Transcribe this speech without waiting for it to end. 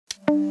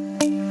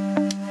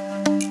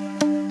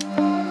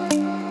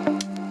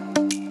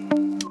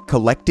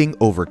Collecting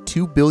over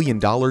 $2 billion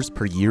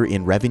per year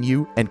in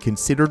revenue and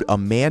considered a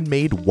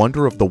man-made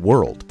wonder of the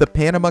world, the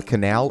Panama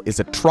Canal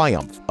is a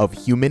triumph of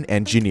human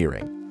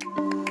engineering.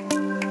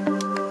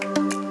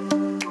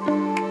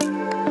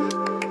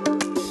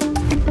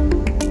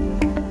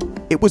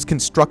 It was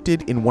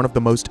constructed in one of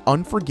the most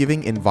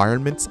unforgiving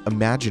environments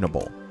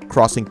imaginable,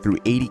 crossing through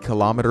 80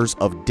 kilometers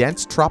of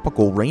dense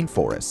tropical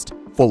rainforest,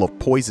 full of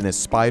poisonous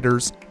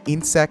spiders,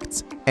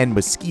 insects, and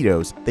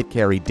mosquitoes that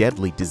carry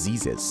deadly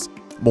diseases.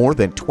 More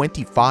than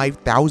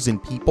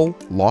 25,000 people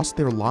lost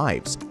their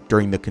lives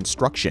during the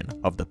construction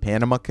of the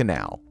Panama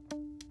Canal.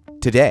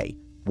 Today,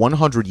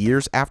 100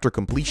 years after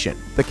completion,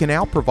 the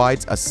canal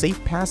provides a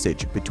safe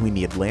passage between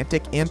the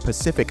Atlantic and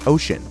Pacific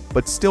Ocean,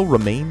 but still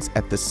remains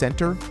at the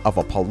center of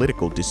a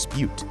political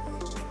dispute.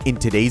 In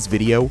today's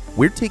video,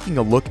 we're taking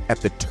a look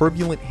at the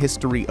turbulent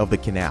history of the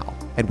canal,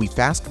 and we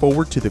fast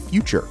forward to the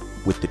future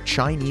with the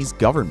Chinese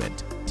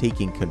government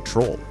taking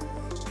control.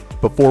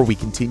 Before we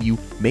continue,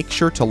 make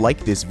sure to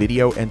like this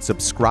video and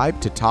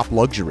subscribe to Top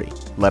Luxury.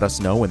 Let us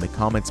know in the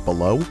comments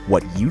below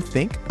what you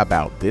think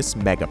about this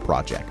mega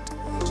project.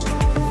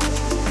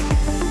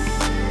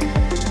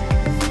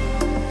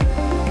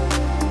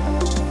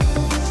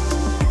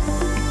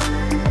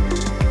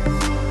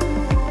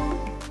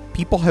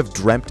 People have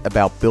dreamt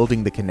about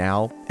building the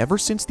canal ever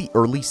since the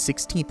early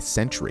 16th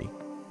century.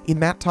 In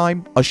that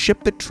time, a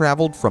ship that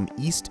traveled from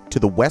east to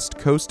the west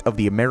coast of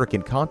the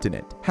American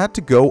continent had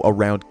to go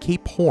around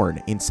Cape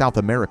Horn in South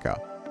America,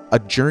 a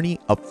journey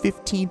of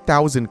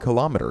 15,000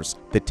 kilometers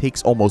that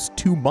takes almost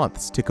 2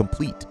 months to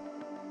complete.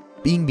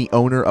 Being the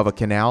owner of a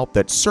canal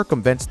that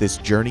circumvents this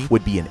journey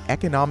would be an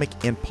economic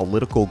and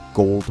political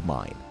gold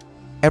mine.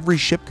 Every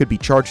ship could be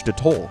charged a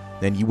toll,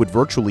 and you would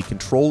virtually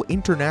control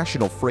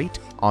international freight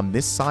on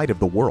this side of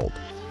the world.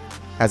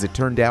 As it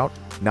turned out,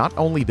 not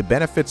only the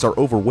benefits are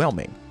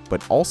overwhelming,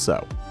 but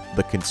also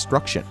the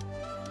construction.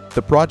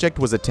 The project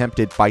was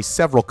attempted by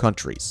several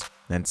countries,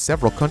 and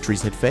several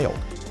countries had failed.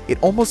 It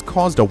almost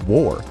caused a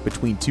war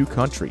between two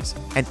countries,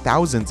 and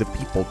thousands of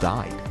people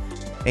died.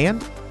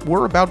 And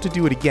we're about to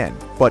do it again,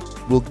 but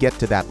we'll get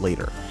to that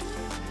later.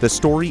 The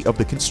story of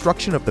the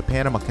construction of the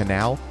Panama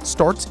Canal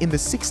starts in the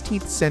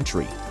 16th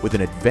century with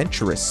an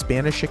adventurous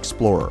Spanish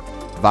explorer,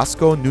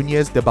 Vasco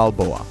Núñez de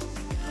Balboa.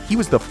 He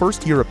was the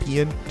first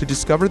European to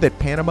discover that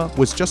Panama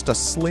was just a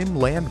slim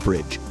land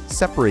bridge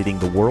separating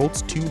the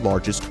world's two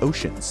largest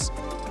oceans.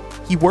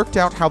 He worked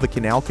out how the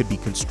canal could be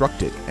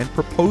constructed and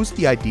proposed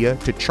the idea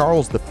to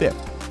Charles V,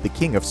 the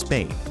King of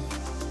Spain.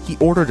 He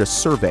ordered a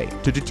survey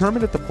to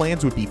determine if the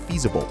plans would be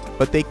feasible,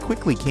 but they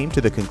quickly came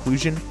to the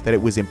conclusion that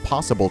it was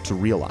impossible to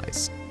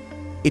realize.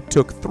 It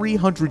took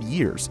 300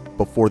 years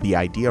before the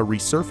idea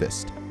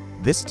resurfaced,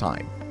 this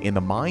time in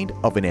the mind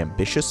of an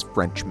ambitious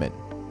Frenchman.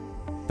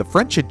 The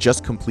French had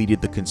just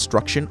completed the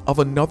construction of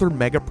another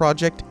mega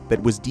project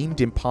that was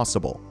deemed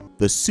impossible,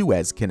 the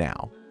Suez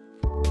Canal.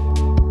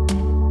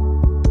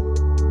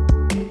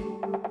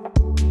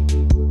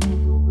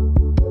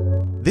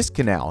 This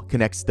canal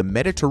connects the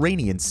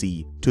Mediterranean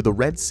Sea to the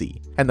Red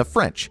Sea, and the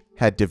French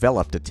had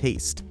developed a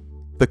taste.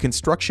 The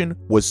construction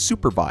was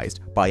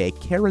supervised by a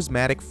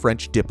charismatic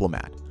French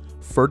diplomat,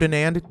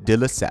 Ferdinand de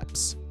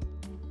Lesseps.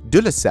 De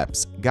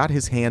Lesseps got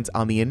his hands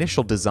on the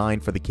initial design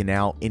for the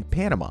canal in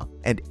Panama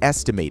and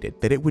estimated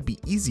that it would be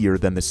easier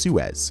than the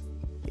Suez.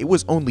 It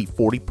was only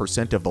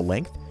 40% of the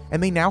length,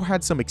 and they now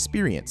had some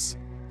experience.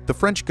 The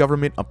French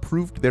government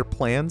approved their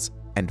plans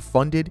and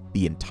funded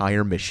the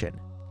entire mission.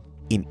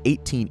 In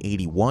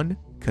 1881,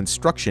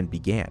 construction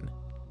began.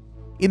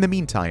 In the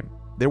meantime,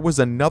 there was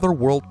another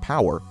world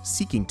power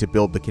seeking to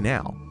build the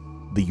canal,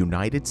 the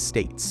United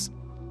States.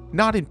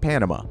 Not in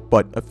Panama,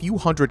 but a few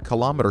hundred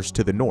kilometers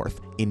to the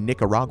north in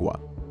Nicaragua.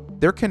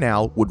 Their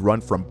canal would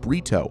run from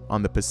Brito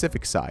on the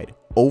Pacific side,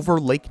 over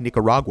Lake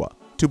Nicaragua,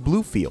 to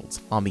Bluefields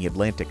on the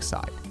Atlantic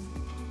side.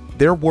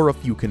 There were a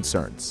few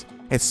concerns,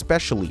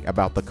 especially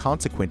about the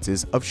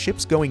consequences of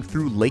ships going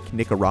through Lake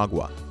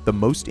Nicaragua, the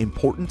most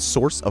important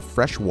source of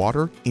fresh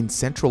water in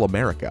Central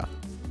America.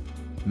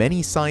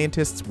 Many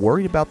scientists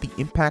worried about the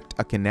impact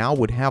a canal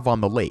would have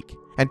on the lake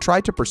and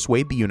tried to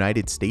persuade the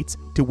United States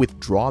to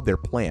withdraw their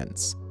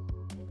plans.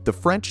 The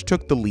French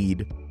took the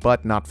lead,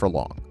 but not for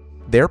long.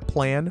 Their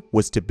plan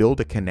was to build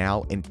a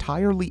canal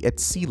entirely at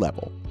sea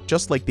level,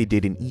 just like they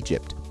did in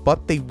Egypt,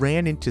 but they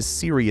ran into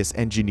serious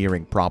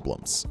engineering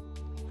problems.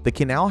 The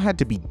canal had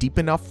to be deep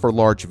enough for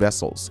large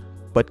vessels,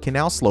 but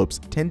canal slopes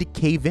tend to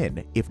cave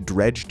in if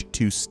dredged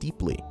too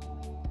steeply.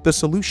 The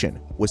solution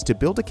was to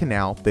build a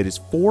canal that is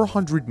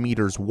 400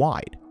 meters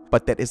wide,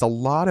 but that is a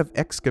lot of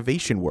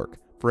excavation work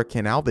for a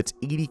canal that's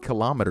 80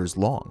 kilometers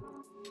long.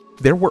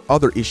 There were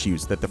other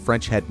issues that the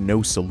French had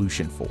no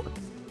solution for.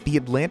 The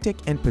Atlantic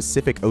and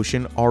Pacific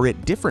Ocean are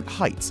at different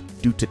heights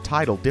due to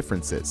tidal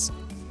differences.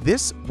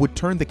 This would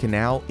turn the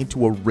canal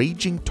into a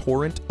raging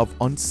torrent of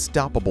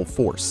unstoppable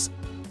force.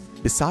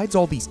 Besides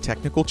all these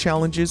technical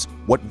challenges,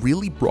 what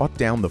really brought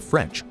down the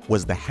French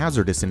was the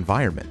hazardous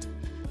environment.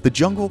 The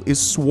jungle is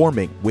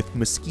swarming with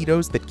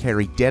mosquitoes that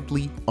carry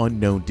deadly,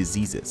 unknown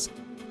diseases.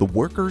 The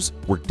workers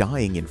were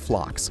dying in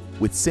flocks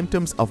with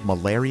symptoms of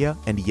malaria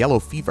and yellow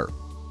fever.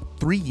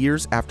 3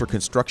 years after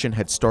construction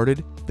had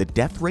started, the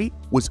death rate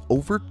was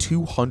over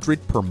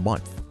 200 per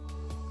month.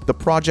 The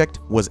project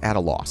was at a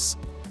loss.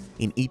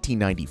 In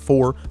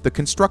 1894, the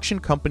construction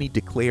company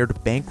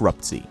declared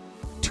bankruptcy.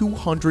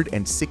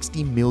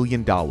 $260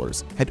 million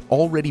had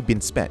already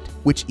been spent,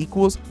 which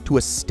equals to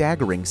a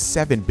staggering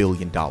 $7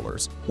 billion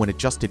when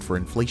adjusted for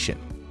inflation.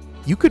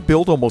 You could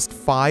build almost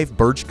 5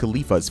 Burj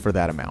Khalifas for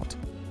that amount.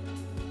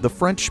 The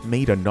French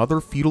made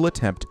another futile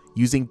attempt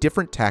using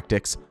different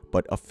tactics,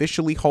 but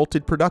officially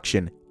halted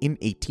production in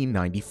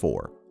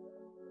 1894.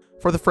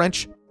 For the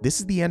French,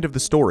 this is the end of the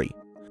story,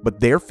 but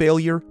their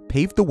failure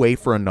paved the way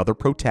for another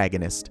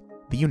protagonist,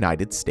 the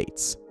United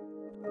States.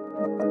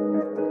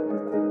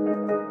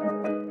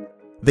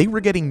 They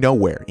were getting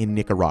nowhere in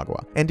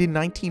Nicaragua, and in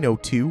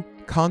 1902,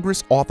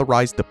 Congress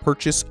authorized the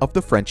purchase of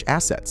the French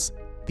assets.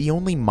 The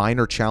only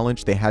minor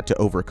challenge they had to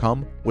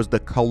overcome was the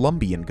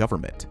Colombian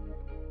government.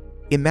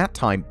 In that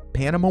time,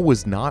 Panama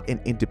was not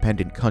an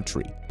independent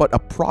country, but a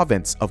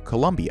province of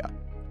Colombia.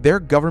 Their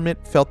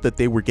government felt that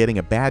they were getting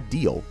a bad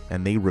deal,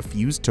 and they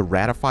refused to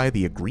ratify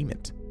the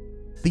agreement.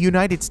 The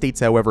United States,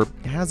 however,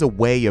 has a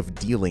way of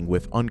dealing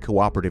with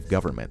uncooperative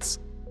governments.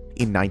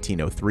 In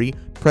 1903,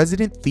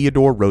 President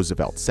Theodore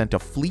Roosevelt sent a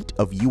fleet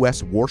of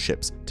U.S.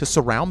 warships to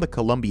surround the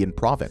Colombian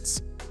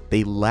province.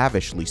 They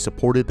lavishly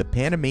supported the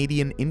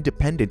Panamanian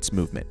independence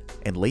movement,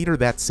 and later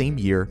that same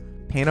year,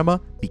 Panama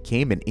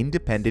became an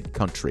independent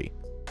country.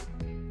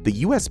 The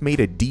U.S.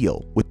 made a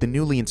deal with the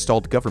newly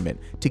installed government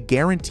to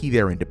guarantee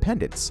their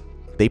independence.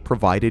 They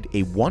provided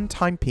a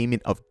one-time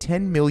payment of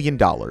 $10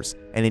 million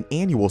and an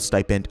annual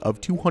stipend of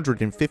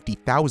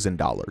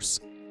 $250,000.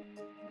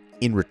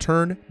 In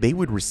return, they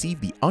would receive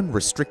the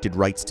unrestricted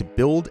rights to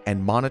build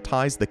and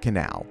monetize the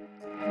canal.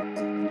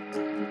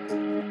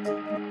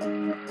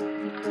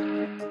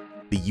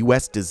 The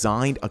U.S.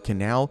 designed a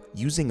canal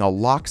using a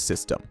lock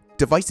system,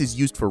 devices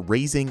used for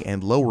raising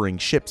and lowering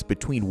ships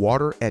between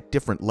water at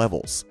different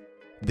levels.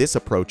 This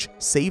approach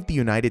saved the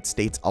United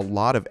States a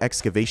lot of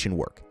excavation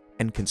work,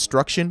 and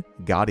construction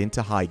got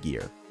into high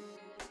gear.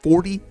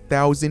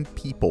 40,000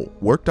 people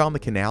worked on the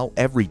canal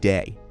every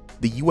day.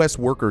 The U.S.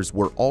 workers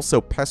were also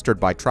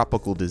pestered by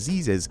tropical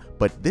diseases,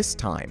 but this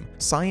time,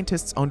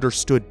 scientists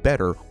understood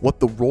better what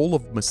the role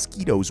of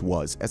mosquitoes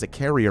was as a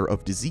carrier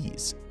of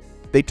disease.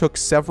 They took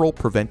several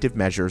preventive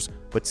measures,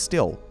 but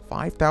still,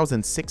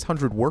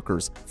 5,600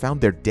 workers found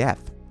their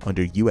death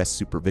under U.S.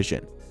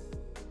 supervision.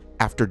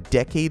 After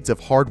decades of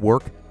hard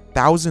work,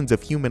 thousands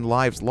of human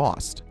lives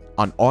lost.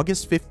 On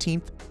August 15,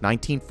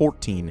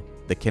 1914,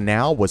 the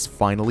canal was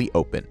finally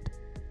opened.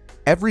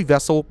 Every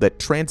vessel that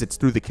transits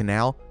through the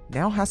canal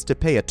now has to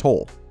pay a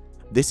toll.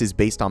 This is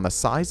based on the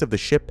size of the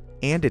ship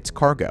and its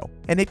cargo,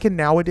 and it can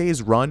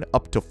nowadays run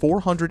up to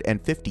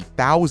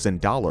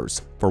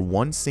 $450,000 for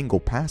one single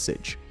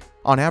passage.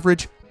 On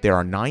average, there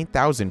are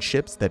 9,000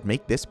 ships that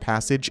make this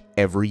passage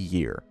every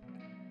year.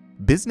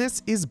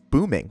 Business is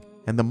booming,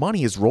 and the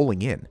money is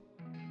rolling in.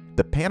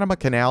 The Panama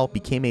Canal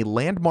became a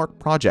landmark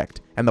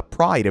project and the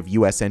pride of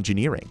U.S.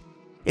 engineering.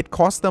 It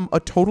cost them a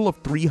total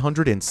of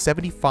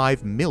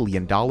 $375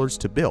 million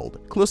to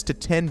build, close to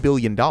 $10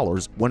 billion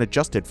when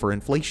adjusted for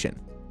inflation.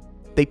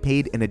 They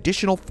paid an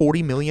additional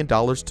 $40 million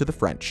to the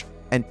French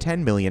and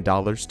 $10 million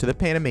to the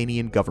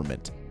Panamanian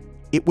government.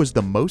 It was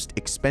the most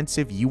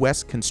expensive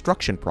U.S.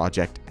 construction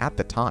project at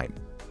the time.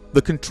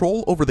 The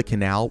control over the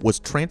canal was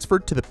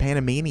transferred to the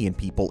Panamanian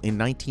people in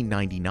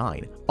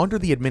 1999 under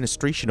the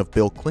administration of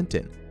Bill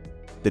Clinton.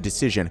 The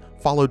decision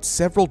followed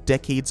several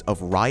decades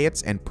of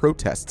riots and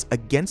protests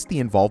against the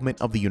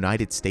involvement of the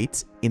United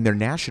States in their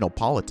national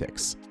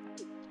politics.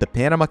 The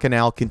Panama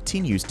Canal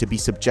continues to be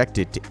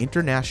subjected to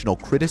international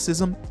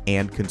criticism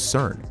and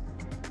concern.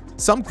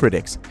 Some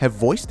critics have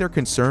voiced their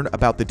concern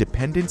about the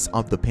dependence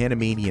of the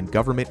Panamanian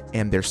government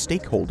and their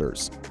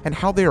stakeholders, and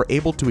how they are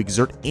able to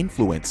exert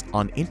influence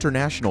on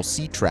international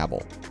sea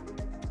travel.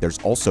 There's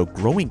also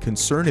growing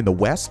concern in the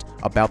West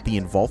about the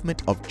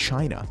involvement of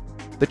China.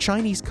 The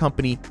Chinese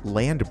company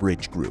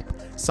Landbridge Group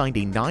signed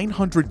a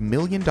 $900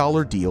 million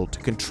deal to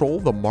control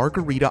the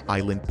Margarita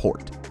Island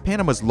port,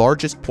 Panama's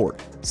largest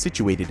port,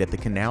 situated at the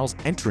canal's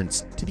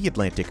entrance to the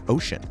Atlantic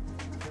Ocean.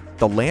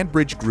 The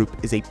Landbridge Group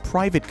is a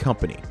private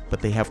company,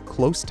 but they have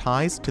close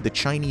ties to the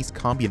Chinese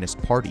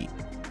Communist Party.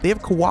 They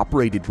have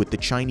cooperated with the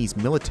Chinese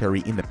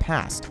military in the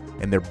past,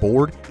 and their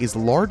board is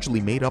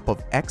largely made up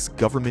of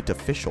ex-government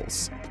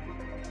officials.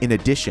 In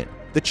addition,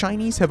 the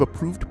Chinese have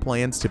approved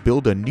plans to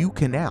build a new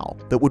canal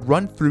that would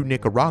run through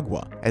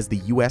Nicaragua, as the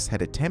U.S.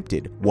 had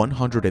attempted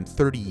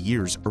 130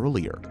 years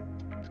earlier.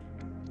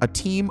 A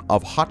team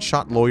of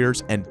hotshot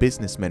lawyers and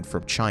businessmen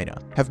from China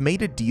have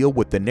made a deal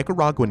with the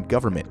Nicaraguan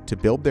government to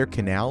build their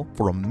canal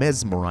for a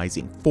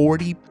mesmerizing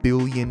 $40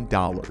 billion.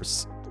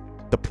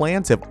 The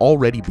plans have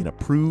already been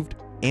approved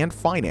and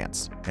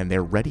financed, and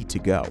they're ready to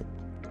go.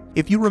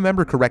 If you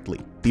remember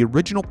correctly, the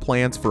original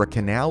plans for a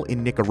canal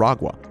in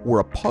Nicaragua were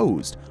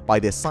opposed by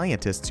the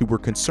scientists who were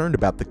concerned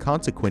about the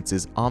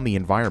consequences on the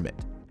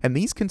environment, and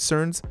these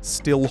concerns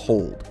still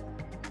hold.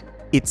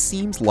 It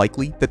seems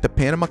likely that the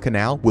Panama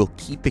Canal will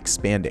keep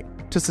expanding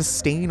to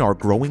sustain our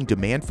growing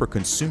demand for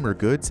consumer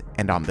goods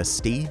and on the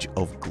stage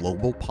of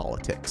global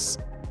politics.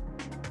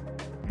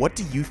 What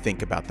do you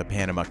think about the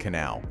Panama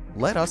Canal?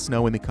 Let us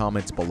know in the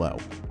comments below.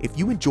 If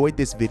you enjoyed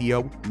this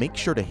video, make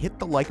sure to hit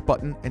the like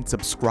button and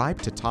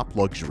subscribe to Top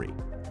Luxury.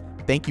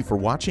 Thank you for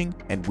watching,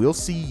 and we'll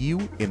see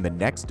you in the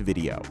next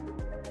video.